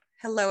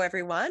Hello,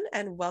 everyone,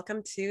 and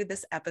welcome to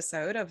this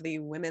episode of the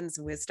Women's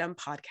Wisdom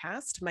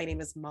Podcast. My name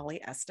is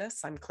Molly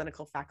Estes. I'm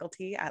clinical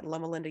faculty at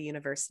Loma Linda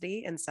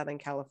University in Southern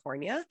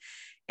California.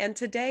 And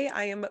today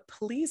I am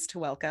pleased to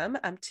welcome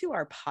to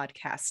our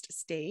podcast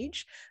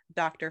stage,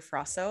 Dr.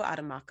 Frosso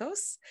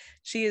Adamakos.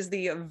 She is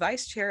the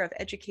Vice Chair of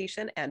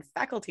Education and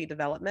Faculty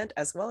Development,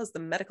 as well as the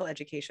Medical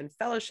Education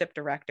Fellowship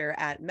Director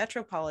at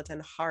Metropolitan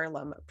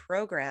Harlem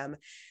Program.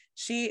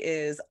 She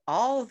is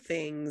all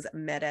things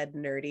med-ed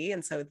nerdy,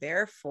 and so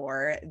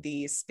therefore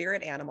the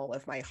spirit animal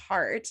of my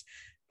heart.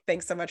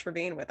 Thanks so much for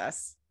being with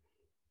us.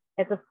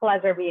 It's a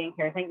pleasure being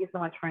here. Thank you so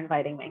much for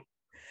inviting me.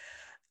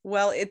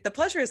 Well, the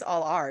pleasure is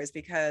all ours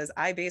because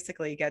I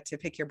basically get to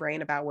pick your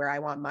brain about where I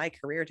want my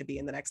career to be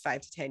in the next 5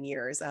 to 10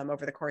 years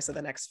over the course of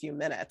the next few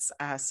minutes.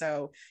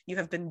 So you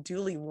have been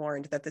duly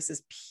warned that this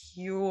is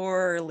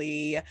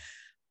purely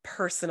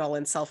personal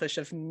and selfish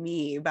of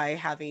me by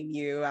having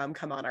you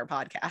come on our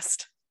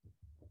podcast.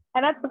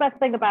 And that's the best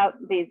thing about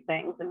these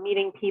things and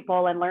meeting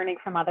people and learning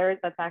from others.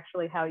 That's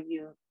actually how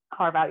you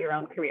carve out your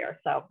own career.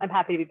 So I'm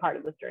happy to be part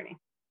of this journey.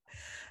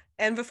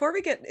 And before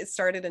we get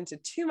started into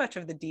too much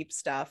of the deep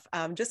stuff,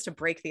 just to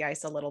break the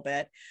ice a little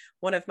bit,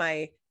 one of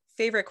my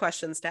favorite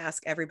questions to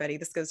ask everybody,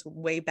 this goes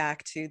way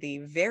back to the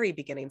very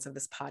beginnings of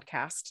this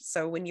podcast.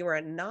 So when you are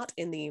not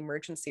in the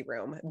emergency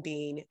room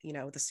being,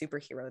 the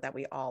superhero that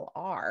we all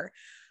are,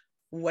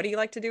 what do you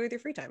like to do with your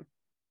free time?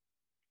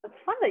 It's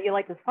fun that you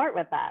like to start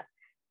with that.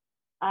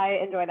 I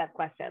enjoy that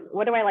question.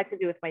 What do I like to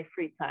do with my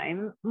free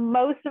time?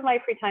 Most of my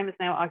free time is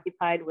now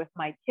occupied with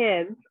my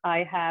kids.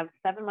 I have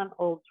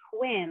 7-month-old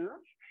twins,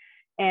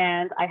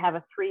 and I have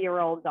a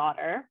 3-year-old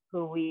daughter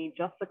who we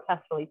just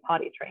successfully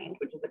potty trained,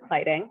 which is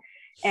exciting.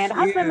 And a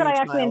husband that I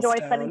actually enjoy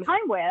spending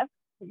time with.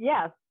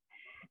 Yes.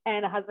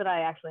 And a husband I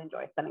actually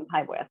enjoy spending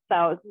time with.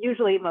 So it's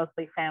usually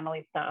mostly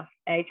family stuff.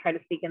 I try to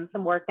sneak in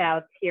some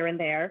workouts here and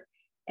there.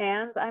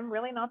 And I'm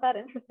really not that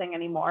interesting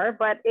anymore,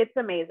 but it's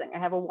amazing. I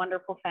have a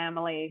wonderful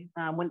family.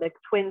 When the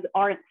twins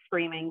aren't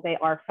screaming, they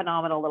are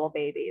phenomenal little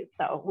babies.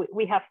 So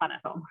we have fun at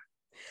home.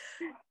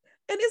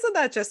 And isn't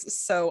that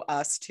just so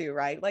us too,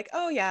 right? Like,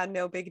 oh yeah,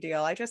 no big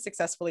deal. I just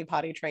successfully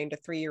potty trained a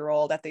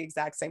 3-year-old at the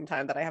exact same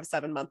time that I have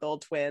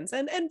 7-month-old twins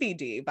and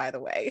BD, by the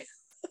way.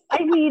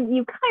 I mean,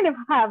 you kind of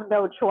have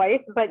no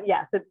choice, but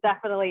yes, it's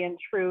definitely in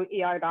true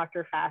ER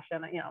doctor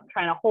fashion. I'm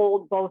trying to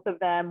hold both of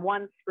them,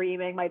 one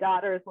screaming. My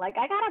daughter's like,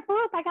 I gotta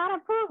poop.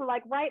 I'm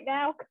like, right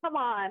now, come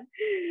on.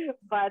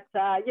 But,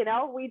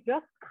 we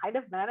just kind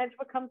of manage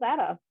what comes at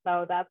us.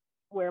 So that's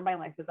where my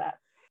life is at.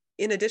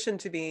 In addition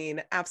to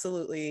being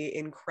absolutely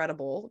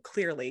incredible,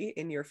 clearly,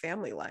 in your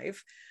family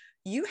life,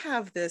 you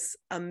have this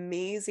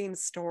amazing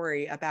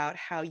story about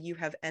how you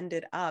have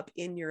ended up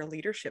in your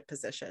leadership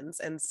positions.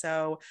 And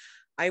so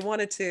I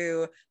wanted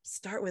to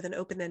start with an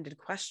open-ended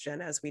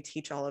question, as we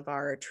teach all of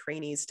our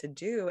trainees to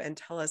do, and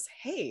tell us,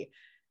 hey,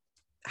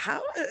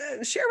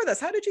 share with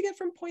us, how did you get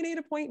from point A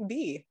to point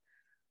B?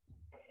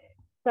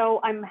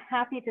 So I'm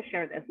happy to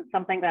share this. It's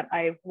something that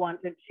I've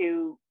wanted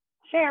to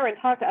share and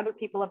talk to other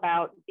people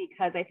about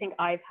because I think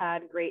I've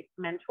had great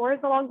mentors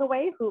along the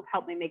way who've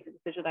helped me make the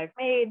decision I've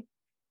made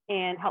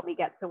and helped me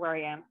get to where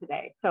I am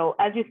today. So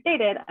as you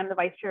stated, I'm the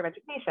Vice Chair of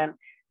Education,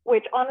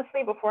 which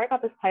honestly, before I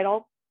got this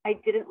title, I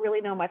didn't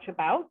really know much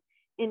about.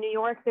 In New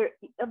York, there's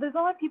a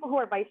lot of people who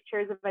are vice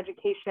chairs of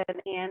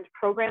education and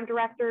program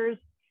directors.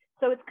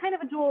 So it's kind of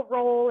a dual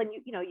role, and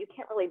you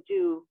can't really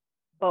do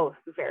both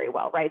very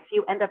well, right? So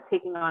you end up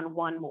taking on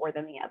one more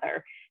than the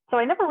other. So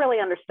I never really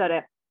understood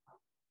it,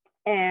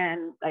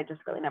 and I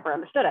just really never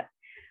understood it.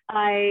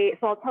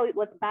 So I'll tell you,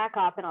 let's back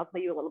up and I'll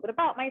tell you a little bit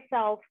about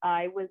myself.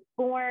 I was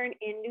born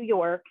in New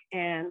York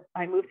and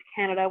I moved to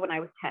Canada when I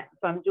was 10.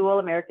 So I'm dual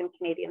American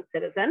Canadian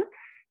citizen,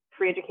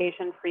 free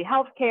education, free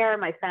healthcare.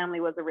 My family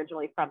was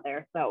originally from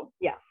there. So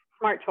yes,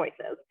 smart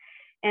choices.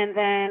 And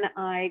then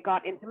I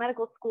got into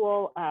medical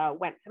school,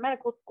 went to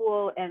medical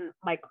school, and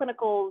my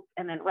clinicals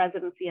and then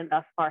residency and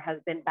thus far has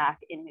been back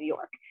in New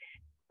York.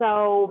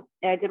 So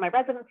I did my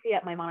residency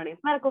at Maimonides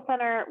Medical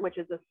Center, which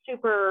is a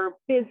super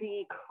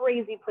busy,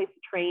 crazy place to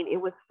train. It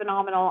was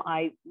phenomenal.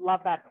 I love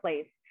that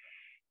place.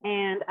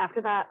 And after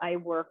that, I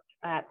worked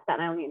at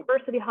Staten Island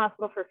University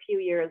Hospital for a few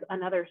years,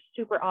 another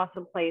super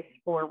awesome place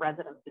for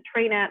residents to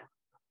train at.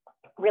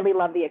 Really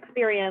loved the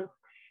experience.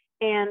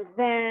 And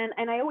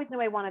I always knew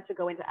I wanted to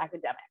go into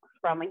academics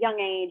from a young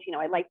age.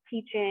 I liked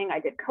teaching. I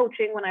did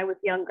coaching when I was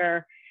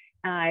younger.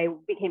 I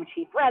became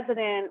chief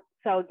resident.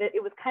 So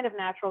it was kind of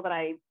natural that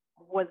I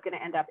was going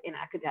to end up in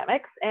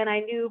academics. And I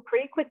knew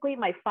pretty quickly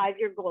my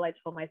 5-year goal I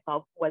told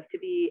myself was to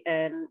be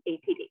an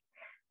APD,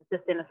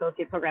 assistant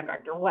associate program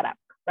director, whatever,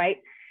 right?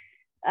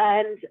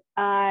 And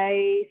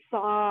I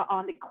saw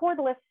on the cord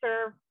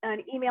listserv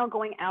an email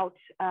going out.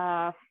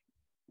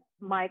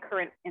 My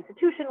current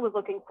institution was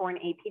looking for an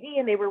APD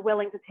and they were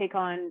willing to take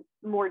on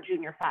more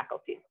junior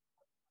faculty.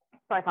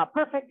 So I thought,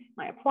 perfect,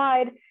 I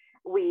applied.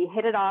 We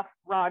hit it off,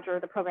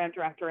 Roger, the program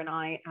director, and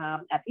I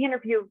at the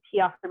interview. He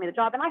offered me the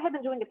job, and I had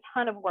been doing a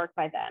ton of work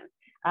by then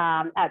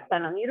at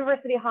Staten Island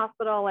University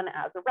Hospital, and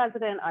as a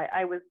resident,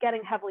 I was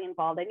getting heavily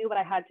involved. I knew what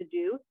I had to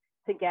do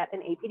to get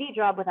an APD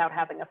job without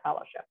having a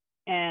fellowship.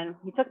 And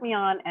he took me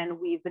on, and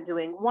we've been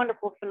doing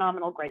wonderful,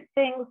 phenomenal, great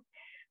things.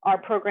 Our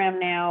program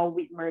now,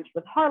 we've merged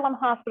with Harlem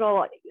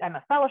Hospital. I'm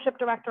a fellowship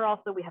director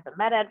also. We have a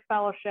med ed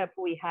fellowship.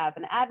 We have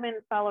an admin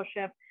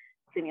fellowship,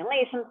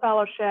 simulation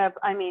fellowship.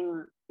 I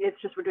mean, it's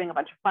just, we're doing a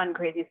bunch of fun,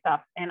 crazy stuff.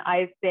 And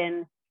I've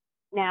been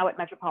now at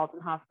Metropolitan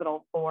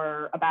Hospital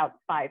for about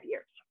 5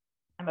 years.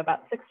 I'm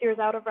about 6 years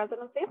out of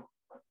residency.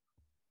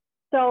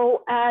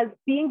 So as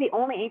being the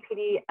only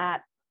APD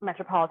at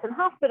Metropolitan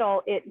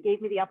Hospital, it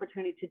gave me the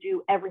opportunity to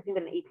do everything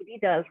that an APD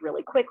does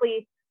really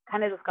quickly.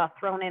 Kind of just got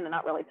thrown in and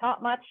not really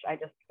taught much. I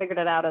just figured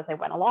it out as I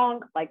went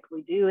along, like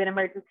we do in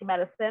emergency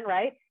medicine,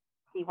 right?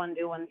 See one,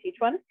 do one, teach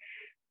one.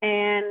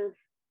 And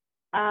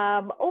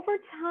over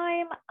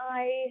time,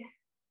 I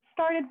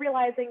started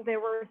realizing there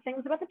were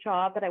things about the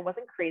job that I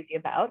wasn't crazy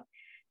about.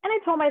 And I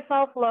told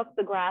myself, look,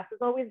 the grass is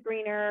always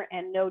greener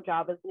and no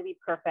job is going to be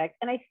perfect.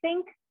 And I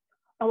think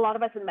a lot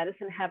of us in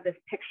medicine have this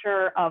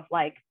picture of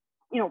like,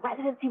 you know,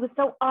 residency was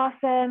so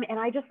awesome. And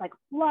I just like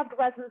loved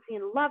residency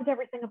and loved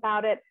everything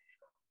about it.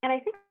 And I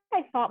think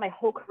I thought my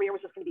whole career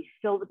was just going to be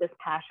filled with this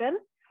passion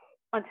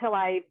until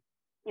I,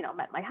 you know,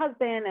 met my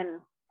husband and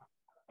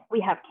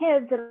we have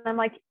kids. And I'm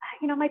like,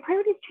 you know, my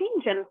priorities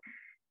change. And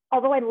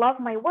although I love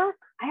my work,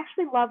 I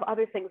actually love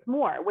other things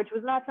more, which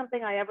was not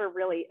something I ever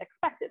really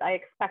expected. I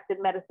expected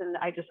medicine.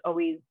 I just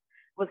always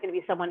was going to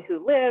be someone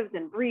who lived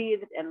and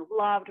breathed and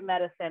loved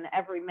medicine,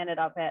 every minute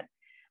of it.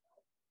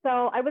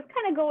 So I was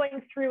kind of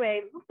going through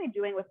what am I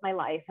doing with my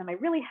life? Am I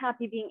really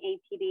happy being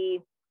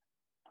APD?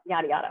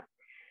 Yada, yada.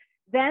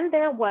 Then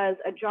there was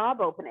a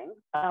job opening,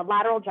 a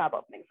lateral job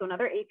opening. So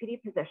another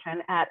APD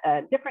position at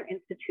a different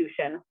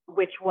institution,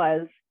 which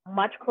was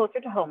much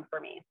closer to home for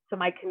me. So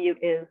my commute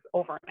is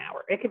over an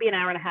hour. It could be an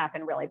hour and a half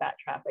in really bad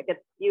traffic.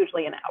 It's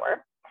usually an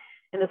hour.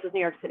 And this is New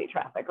York City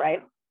traffic,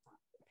 right?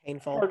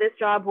 Painful. So this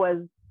job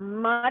was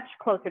much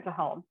closer to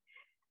home.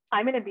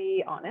 I'm going to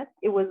be honest,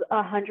 it was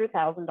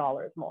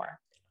 $100,000 more.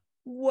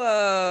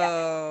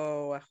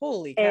 Whoa. Yeah.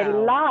 Holy cow.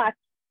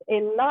 A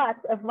lot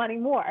of money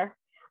more.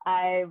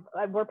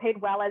 We're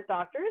paid well as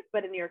doctors,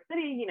 but in New York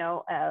City, you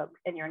know,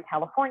 and you're in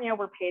California,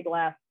 we're paid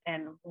less,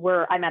 and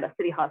I'm at a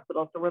city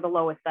hospital, so we're the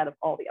lowest out of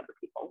all the other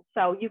people.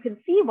 So you can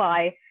see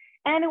why.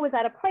 And it was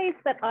at a place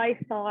that I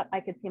thought I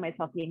could see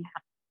myself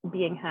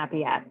being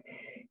happy at.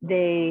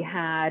 They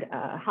had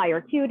higher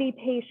acuity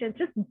patients,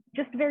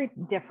 just very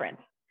different.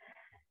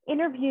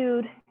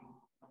 Interviewed,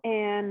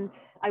 and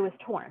I was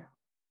torn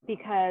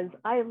because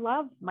I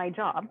love my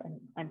job, and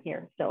I'm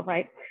here still,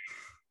 right?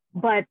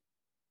 But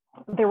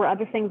there were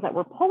other things that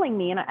were pulling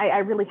me, and I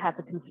really had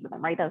to consider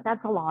them, right?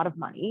 That's a lot of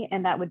money,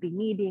 and that would be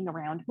me being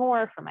around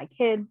more for my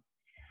kids.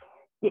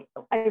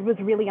 I was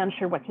really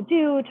unsure what to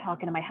do,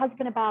 talking to my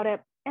husband about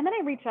it. And then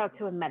I reached out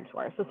to a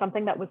mentor. So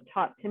something that was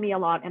taught to me a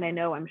lot, and I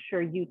know I'm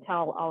sure you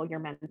tell all your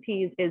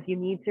mentees, is you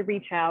need to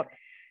reach out,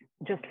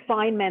 just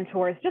find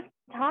mentors, just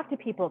talk to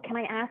people. Can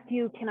I ask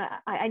you,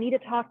 I need to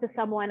talk to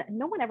someone.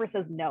 No one ever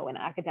says no in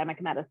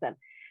academic medicine.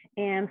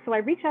 And so I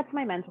reached out to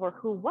my mentor,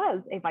 who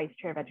was a vice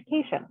chair of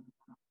education.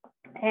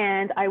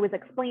 And I was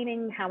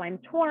explaining how I'm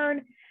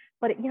torn,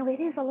 but you know, it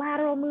is a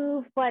lateral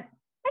move, but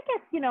I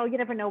guess, you know, you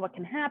never know what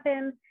can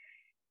happen.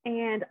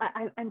 And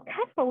I'm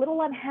kind of a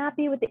little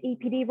unhappy with the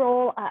APD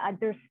role.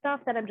 There's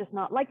stuff that I'm just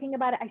not liking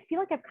about it. I feel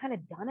like I've kind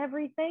of done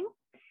everything.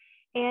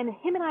 And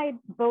him and I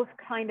both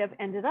kind of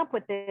ended up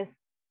with this,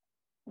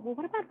 well,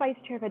 what about vice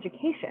chair of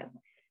education?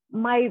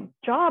 My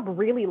job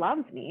really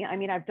loves me. I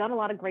mean, I've done a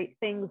lot of great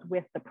things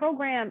with the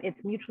program. It's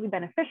mutually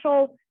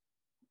beneficial.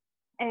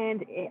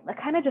 And it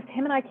kind of just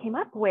him and I came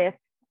up with,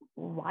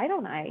 why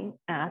don't I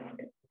ask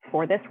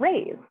for this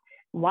raise?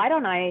 Why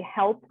don't I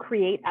help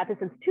create at this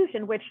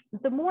institution, which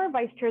the more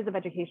vice chairs of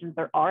education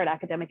there are at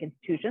academic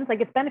institutions,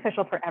 like it's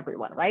beneficial for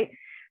everyone, right?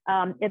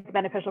 It's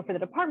beneficial for the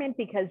department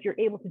because you're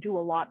able to do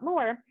a lot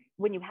more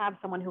when you have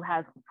someone who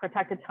has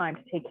protected time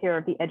to take care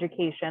of the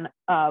education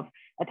of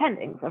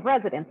attendings, of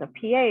residents, of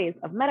PAs,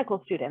 of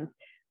medical students.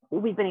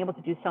 We've been able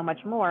to do so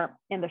much more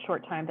in the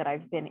short time that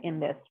I've been in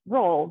this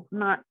role,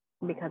 not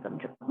because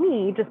of just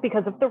me, just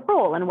because of the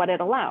role and what it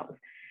allows.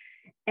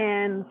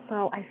 And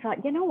so I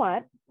thought, you know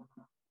what?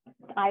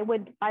 I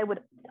would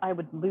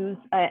lose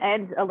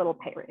and a little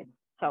pay raise.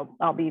 So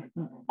I'll be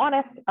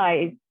honest,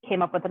 I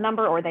came up with a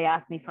number, or they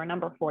asked me for a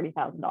number,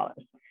 $40,000.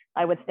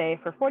 I would stay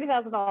for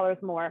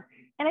 $40,000 more.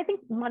 And I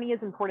think money is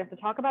important to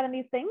talk about in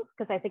these things,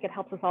 because I think it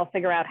helps us all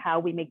figure out how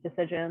we make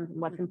decisions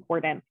and what's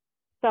important.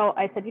 So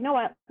I said, you know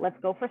what, let's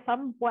go for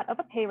somewhat of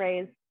a pay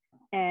raise.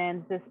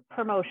 And this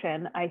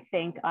promotion, I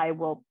think I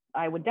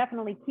would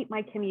definitely keep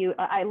my commute.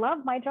 I love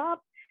my job.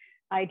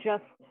 I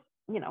just,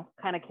 you know,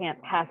 kind of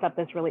can't pass up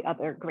this really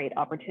other great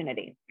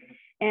opportunity.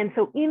 And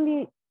so in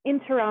the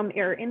interim,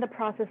 or in the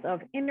process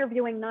of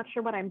interviewing, not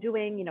sure what I'm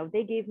doing, you know,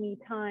 they gave me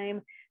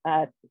time.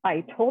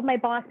 I told my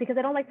boss, because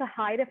I don't like to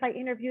hide if I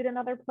interviewed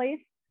another place.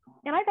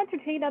 And I've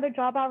entertained other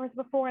job offers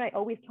before, and I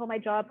always told my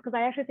jobs, because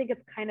I actually think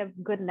it's kind of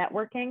good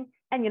networking,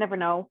 and you never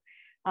know.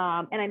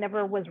 And I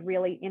never was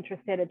really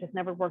interested. It just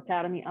never worked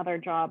out in the other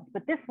jobs.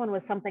 But this one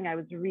was something I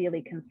was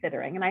really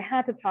considering. And I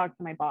had to talk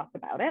to my boss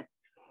about it.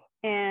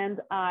 And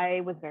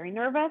I was very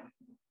nervous,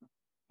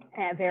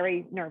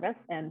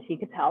 and he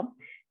could tell.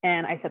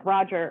 And I said,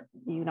 Roger,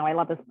 I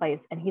love this place.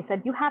 And he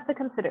said, you have to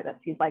consider this.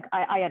 He's like,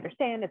 I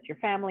understand, it's your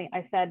family.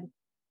 I said,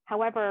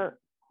 however,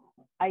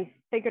 I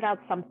figured out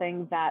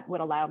something that would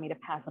allow me to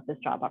pass up this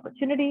job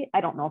opportunity. I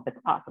don't know if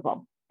it's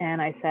possible.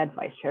 And I said,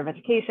 Vice Chair of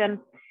Education,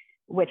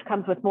 which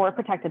comes with more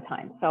protected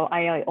time. So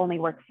I only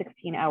work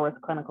 16 hours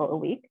clinical a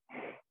week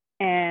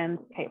and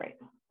pay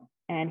rates.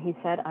 And he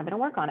said, I'm going to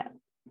work on it.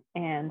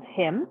 And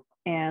him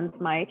and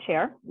my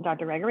chair,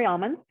 Dr. Gregory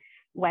Almond,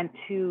 went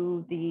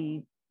to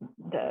the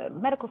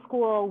medical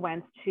school,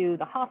 went to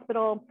the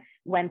hospital,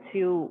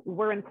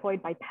 we're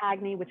employed by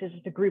PAGNI, which is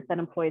just a group that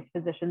employs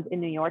physicians in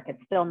New York. It's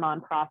still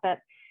nonprofit.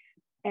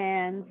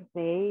 And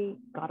they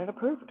got it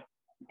approved.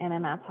 And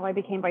then that's how I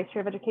became Vice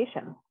Chair of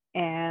Education.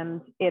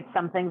 And it's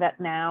something that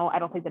now I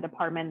don't think the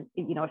department,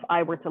 if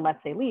I were to,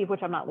 let's say, leave,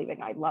 which I'm not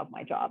leaving, I love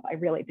my job, I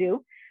really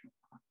do.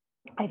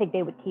 I think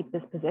they would keep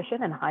this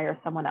position and hire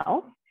someone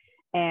else.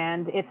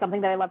 And it's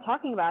something that I love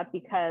talking about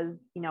because,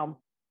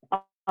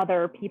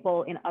 other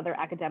people in other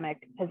academic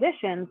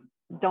positions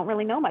don't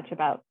really know much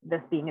about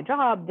this being a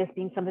job. This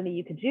being something that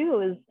you could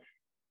do is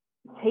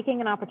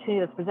taking an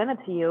opportunity that's presented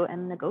to you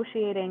and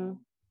negotiating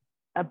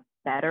a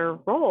better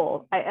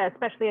role,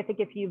 especially I think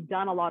if you've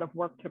done a lot of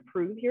work to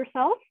prove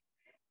yourself.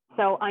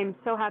 So I'm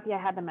so happy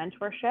I had the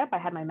mentorship. I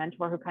had my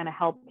mentor who kind of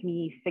helped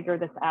me figure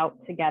this out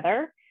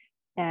together.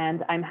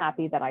 And I'm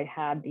happy that I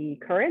had the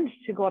courage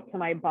to go up to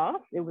my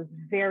boss. It was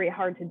very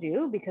hard to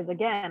do because,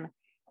 again,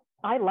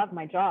 I love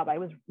my job. I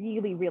was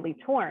really, really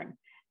torn.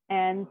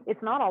 And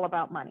it's not all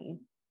about money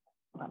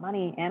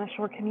and a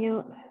short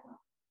commute,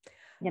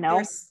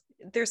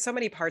 There's so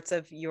many parts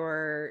of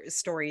your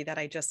story that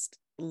I just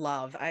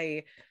love.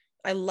 I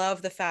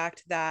love the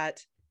fact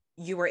that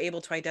you were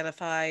able to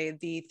identify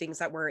the things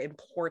that were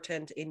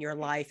important in your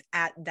life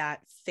at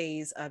that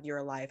phase of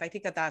your life. I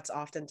think that that's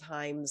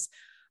oftentimes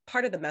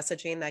part of the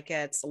messaging that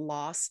gets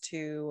lost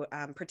to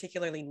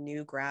particularly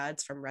new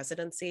grads from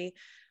residency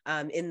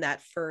in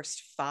that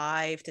first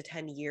 5 to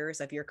 10 years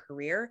of your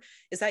career,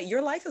 is that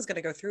your life is going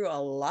to go through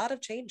a lot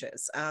of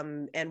changes.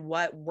 And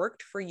what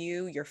worked for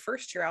you your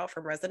first year out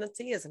from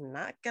residency is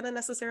not going to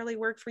necessarily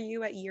work for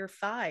you at year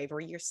 5 or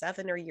year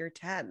 7 or year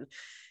 10.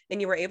 And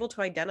you were able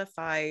to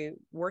identify,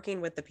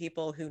 working with the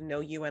people who know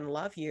you and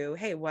love you,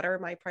 hey, what are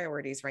my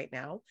priorities right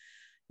now?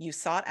 You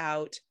sought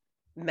out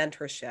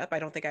mentorship. I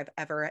don't think I've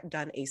ever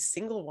done a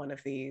single one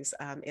of these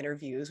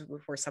interviews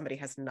where somebody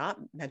has not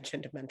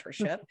mentioned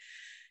mentorship.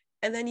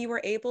 And then you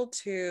were able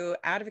to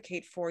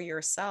advocate for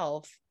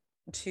yourself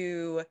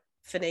to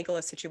finagle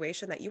a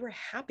situation that you were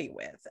happy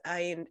with.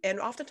 And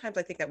oftentimes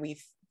I think that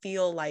we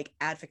feel like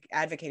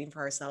advocating for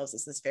ourselves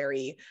is this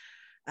very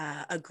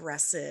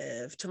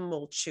aggressive,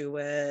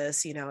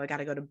 tumultuous, I got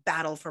to go to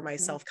battle for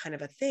myself kind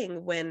of a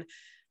thing, when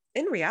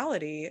in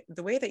reality,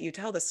 the way that you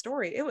tell the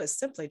story, it was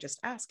simply just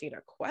asking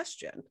a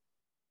question.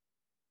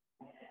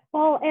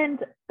 Well, and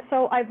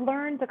so I've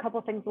learned a couple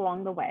of things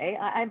along the way.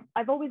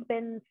 I've always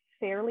been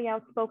fairly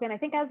outspoken. I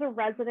think as a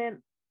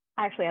resident,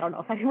 actually, I don't know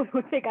if anyone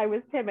would think I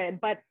was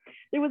timid, but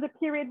there was a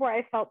period where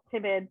I felt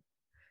timid,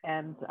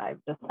 and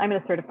I'm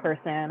an assertive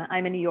person.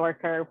 I'm a New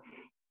Yorker.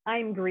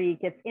 I'm Greek.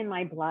 It's in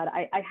my blood.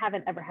 I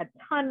haven't ever had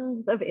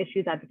tons of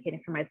issues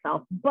advocating for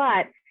myself,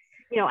 but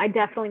I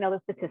definitely know the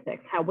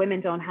statistics, how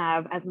women don't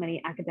have as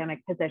many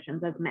academic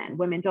positions as men.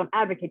 Women don't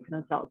advocate for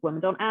themselves.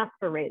 Women don't ask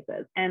for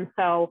raises. And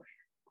so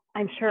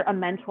I'm sure a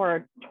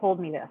mentor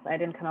told me this. I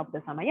didn't come up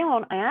with this on my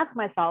own. I asked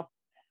myself,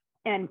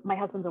 and my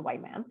husband's a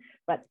white man,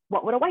 but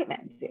what would a white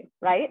man do,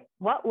 right?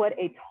 What would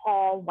a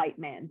tall white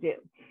man do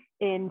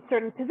in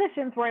certain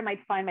positions where I might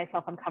find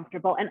myself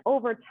uncomfortable? And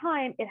over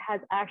time, it has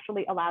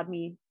actually allowed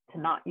me to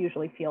not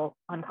usually feel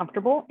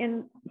uncomfortable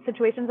in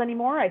situations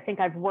anymore. I think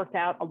I've worked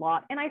out a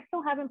lot, and I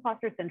still have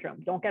imposter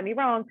syndrome. Don't get me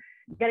wrong.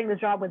 Getting this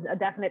job was a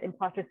definite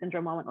imposter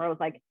syndrome moment where I was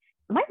like,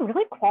 am I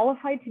really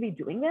qualified to be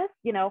doing this?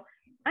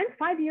 I'm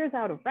 5 years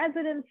out of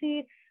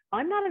residency.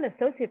 I'm not an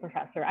associate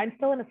professor. I'm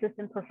still an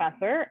assistant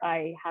professor.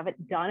 I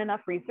haven't done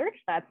enough research.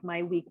 That's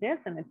my weakness.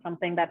 And it's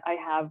something that I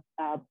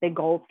have big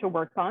goals to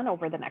work on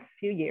over the next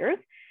few years.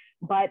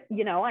 But,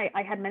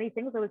 I had many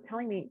things that was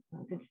telling me,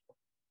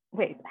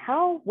 wait,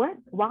 how, what,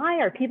 why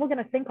are people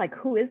going to think like,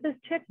 who is this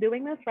chick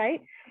doing this,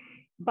 right?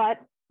 But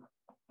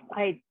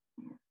I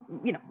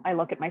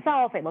look at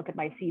myself, I look at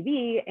my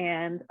CV,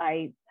 and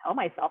I tell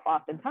myself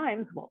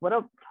oftentimes, what would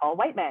a tall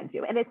white man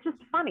do? And it's just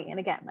funny. And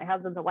again, my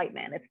husband's a white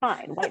man. It's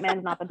fine. White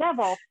man's not the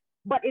devil.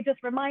 But it just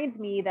reminds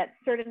me that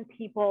certain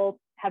people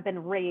have been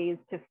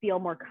raised to feel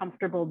more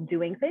comfortable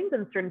doing things,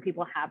 and certain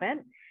people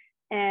haven't.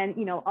 And,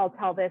 I'll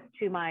tell this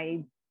to my,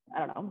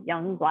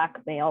 young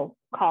Black male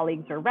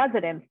colleagues or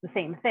residents, the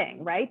same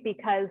thing, right?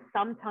 Because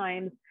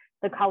sometimes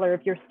the color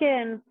of your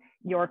skin,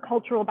 your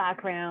cultural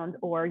background,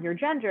 or your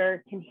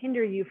gender can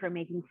hinder you from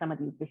making some of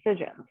these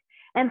decisions.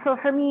 And so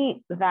for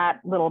me, that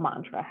little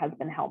mantra has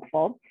been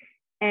helpful.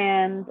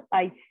 And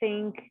I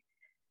think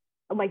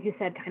like you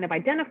said, kind of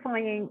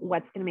identifying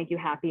what's going to make you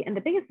happy. And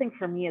the biggest thing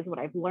for me is what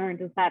I've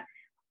learned is that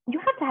you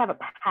have to have a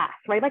path,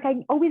 right? Like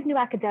I always knew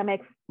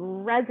academics,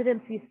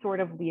 residency sort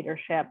of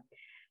leadership,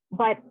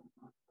 but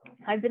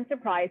I've been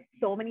surprised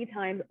so many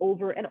times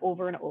over and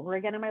over and over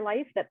again in my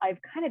life that I've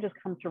kind of just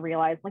come to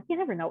realize, like, you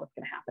never know what's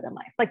going to happen in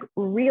life. Like,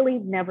 really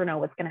never know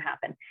what's going to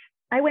happen.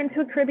 I went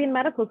to a Caribbean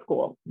medical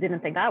school,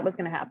 didn't think that was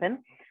going to happen.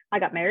 I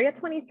got married at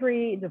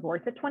 23,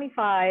 divorced at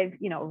 25,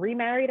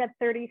 remarried at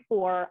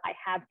 34. I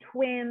have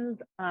twins.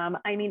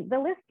 I mean, the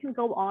list can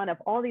go on of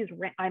all these.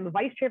 I'm a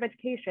vice chair of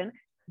education.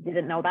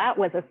 Didn't know that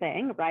was a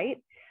thing,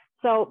 right?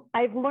 So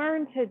I've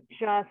learned to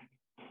just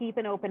keep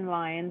an open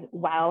mind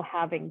while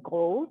having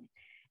goals.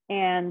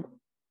 And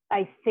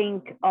I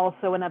think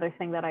also another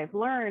thing that I've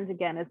learned,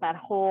 again, is that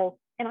whole,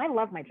 and I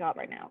love my job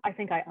right now. I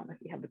think I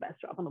honestly have the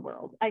best job in the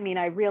world. I mean,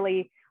 I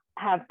really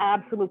have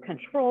absolute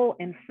control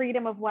and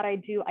freedom of what I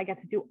do. I get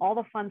to do all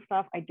the fun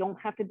stuff. I don't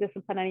have to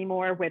discipline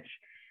anymore, which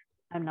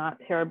I'm not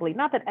terribly,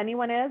 not that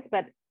anyone is,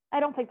 but I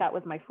don't think that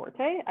was my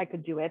forte. I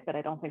could do it, but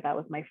I don't think that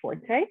was my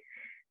forte.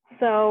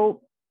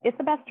 So it's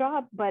the best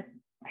job, but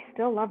I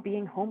still love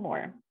being home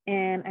more.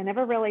 And I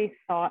never really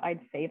thought I'd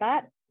say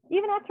that.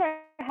 Even after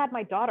I had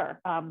my daughter,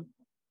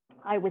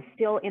 I was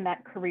still in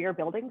that career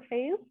building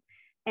phase.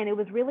 And it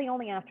was really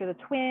only after the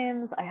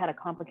twins, I had a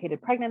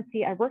complicated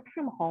pregnancy. I worked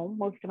from home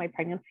most of my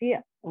pregnancy,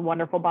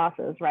 wonderful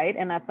bosses, right?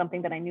 And that's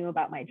something that I knew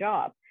about my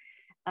job.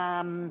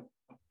 And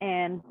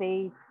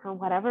they, for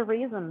whatever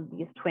reason,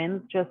 these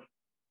twins just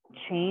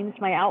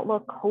changed my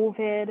outlook.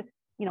 COVID,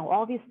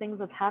 all these things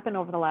that's happened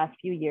over the last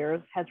few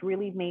years has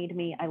really made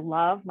me, I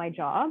love my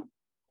job,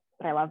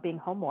 but I love being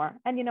home more.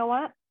 And you know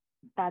what?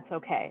 That's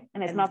okay.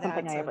 And it's not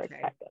something I ever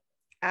expected.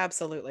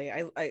 Absolutely.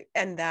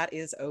 And that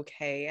is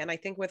okay. And I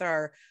think with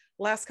our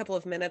last couple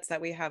of minutes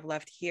that we have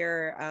left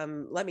here,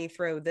 let me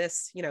throw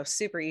this,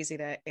 super easy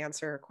to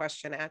answer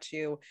question at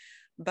you,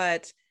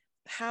 but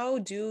how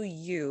do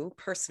you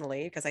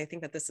personally, because I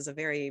think that this is a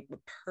very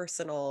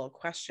personal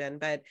question,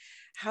 but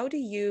how do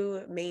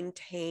you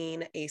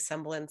maintain a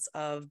semblance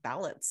of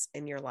balance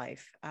in your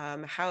life?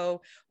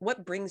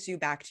 What brings you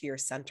back to your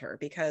center?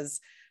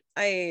 Because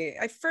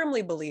I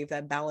firmly believe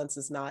that balance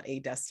is not a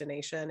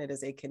destination. It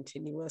is a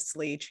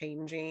continuously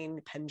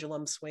changing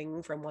pendulum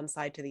swing from one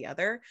side to the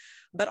other.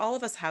 But all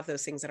of us have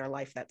those things in our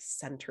life that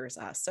centers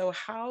us. So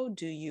how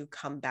do you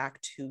come back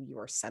to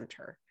your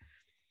center?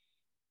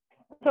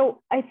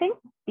 So I think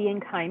being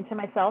kind to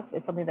myself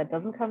is something that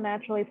doesn't come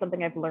naturally,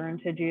 something I've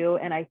learned to do.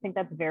 And I think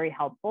that's very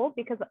helpful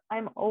because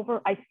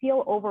I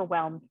feel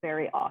overwhelmed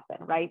very often,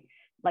 right?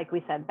 Like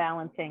we said,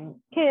 balancing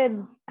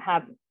kids,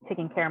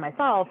 taking care of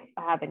myself,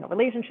 having a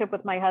relationship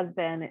with my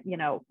husband,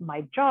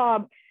 my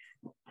job.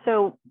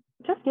 So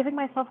just giving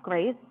myself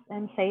grace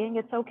and saying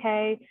it's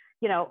okay.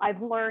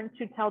 I've learned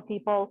to tell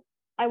people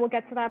I will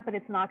get to that, but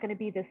it's not going to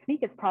be this week.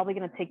 It's probably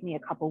going to take me a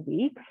couple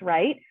weeks,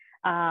 right?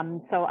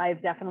 So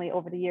I've definitely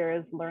over the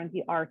years learned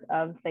the art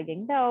of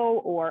saying no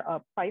or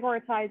of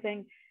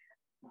prioritizing,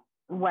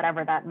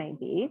 whatever that may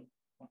be.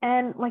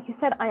 And like you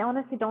said, I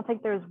honestly don't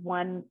think there's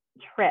one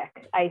trick.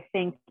 I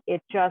think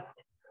it just,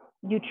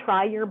 you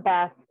try your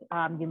best,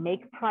 you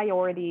make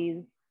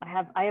priorities.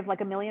 I have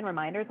like a million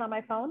reminders on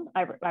my phone.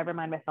 I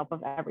remind myself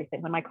of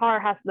everything. When my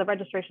car the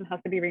registration has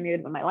to be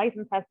renewed, when my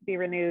license has to be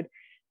renewed,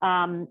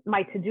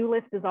 my to-do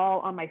list is all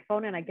on my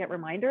phone and I get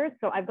reminders.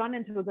 So I've gone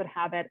into a good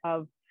habit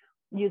of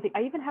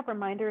I even have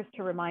reminders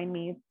to remind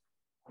me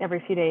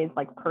every few days,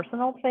 like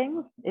personal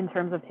things in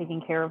terms of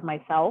taking care of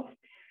myself.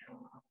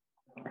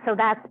 So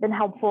that's been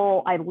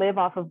helpful. I live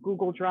off of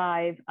Google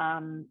Drive.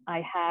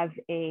 I have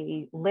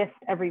a list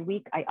every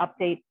week. I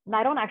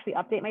don't actually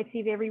update my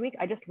CV every week.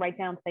 I just write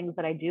down things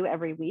that I do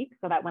every week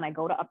so that when I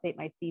go to update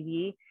my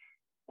CV,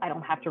 I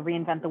don't have to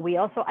reinvent the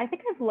wheel. So I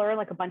think I've learned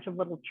like a bunch of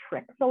little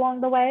tricks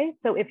along the way.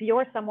 So if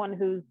you're someone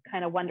who's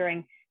kind of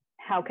wondering,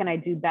 how can I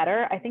do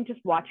better? I think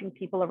just watching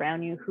people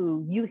around you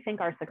who you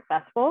think are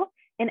successful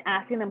and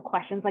asking them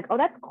questions like, oh,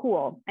 that's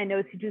cool. I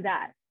noticed you do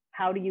that.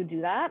 How do you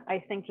do that?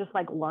 I think just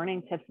like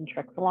learning tips and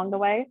tricks along the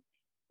way.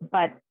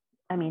 But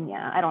I mean,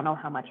 yeah, I don't know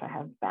how much I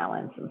have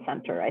balance and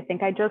center. I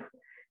think I just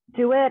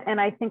do it. And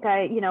I think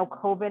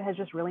COVID has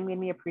just really made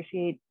me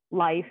appreciate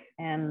life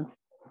and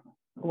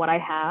what I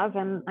have.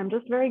 And I'm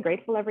just very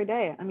grateful every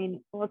day. I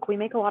mean, look, we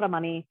make a lot of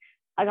money.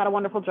 I got a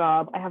wonderful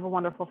job. I have a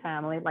wonderful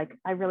family. Like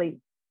I really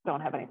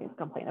don't have anything to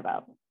complain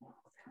about.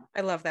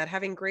 I love that.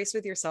 Having grace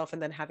with yourself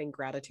and then having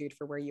gratitude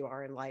for where you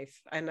are in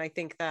life. And I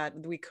think that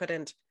we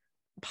couldn't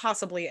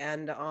possibly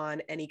end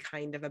on any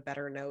kind of a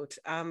better note.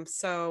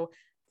 So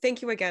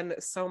thank you again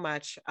so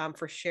much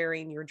for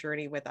sharing your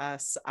journey with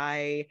us.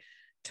 I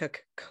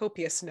took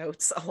copious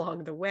notes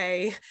along the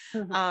way.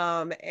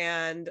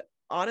 And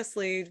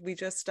honestly, we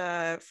just,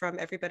 from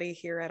everybody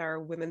here at our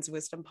Women's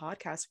Wisdom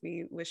podcast,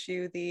 we wish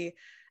you the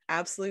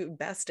absolute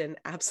best in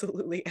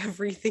absolutely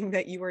everything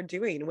that you are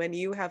doing. When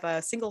you have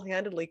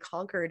single-handedly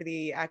conquered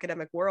the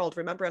academic world,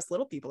 remember us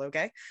little people,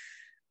 okay?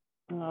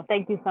 Oh,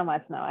 thank you so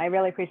much. No, I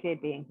really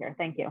appreciate being here.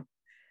 Thank you.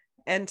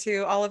 And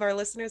to all of our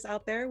listeners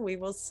out there, we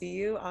will see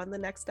you on the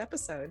next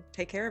episode.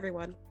 Take care,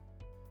 everyone.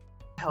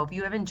 hope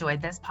you have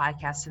enjoyed this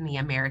podcast from the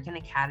American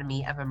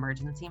Academy of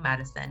Emergency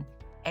Medicine.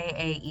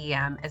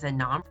 AAEM is a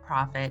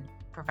nonprofit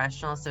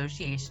professional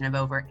association of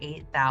over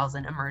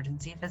 8,000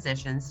 emergency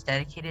physicians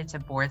dedicated to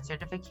board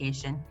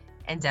certification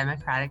and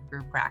democratic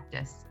group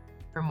practice.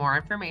 For more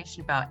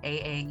information about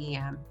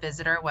AAEM,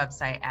 visit our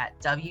website at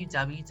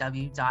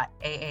www.aaem.org.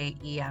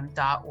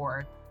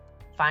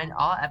 Find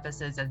all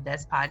episodes of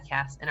this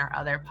podcast and our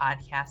other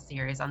podcast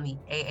series on the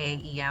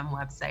AAEM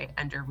website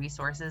under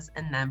resources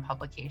and then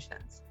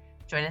publications.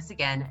 Join us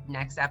again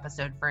next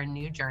episode for a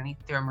new journey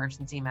through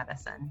emergency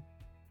medicine.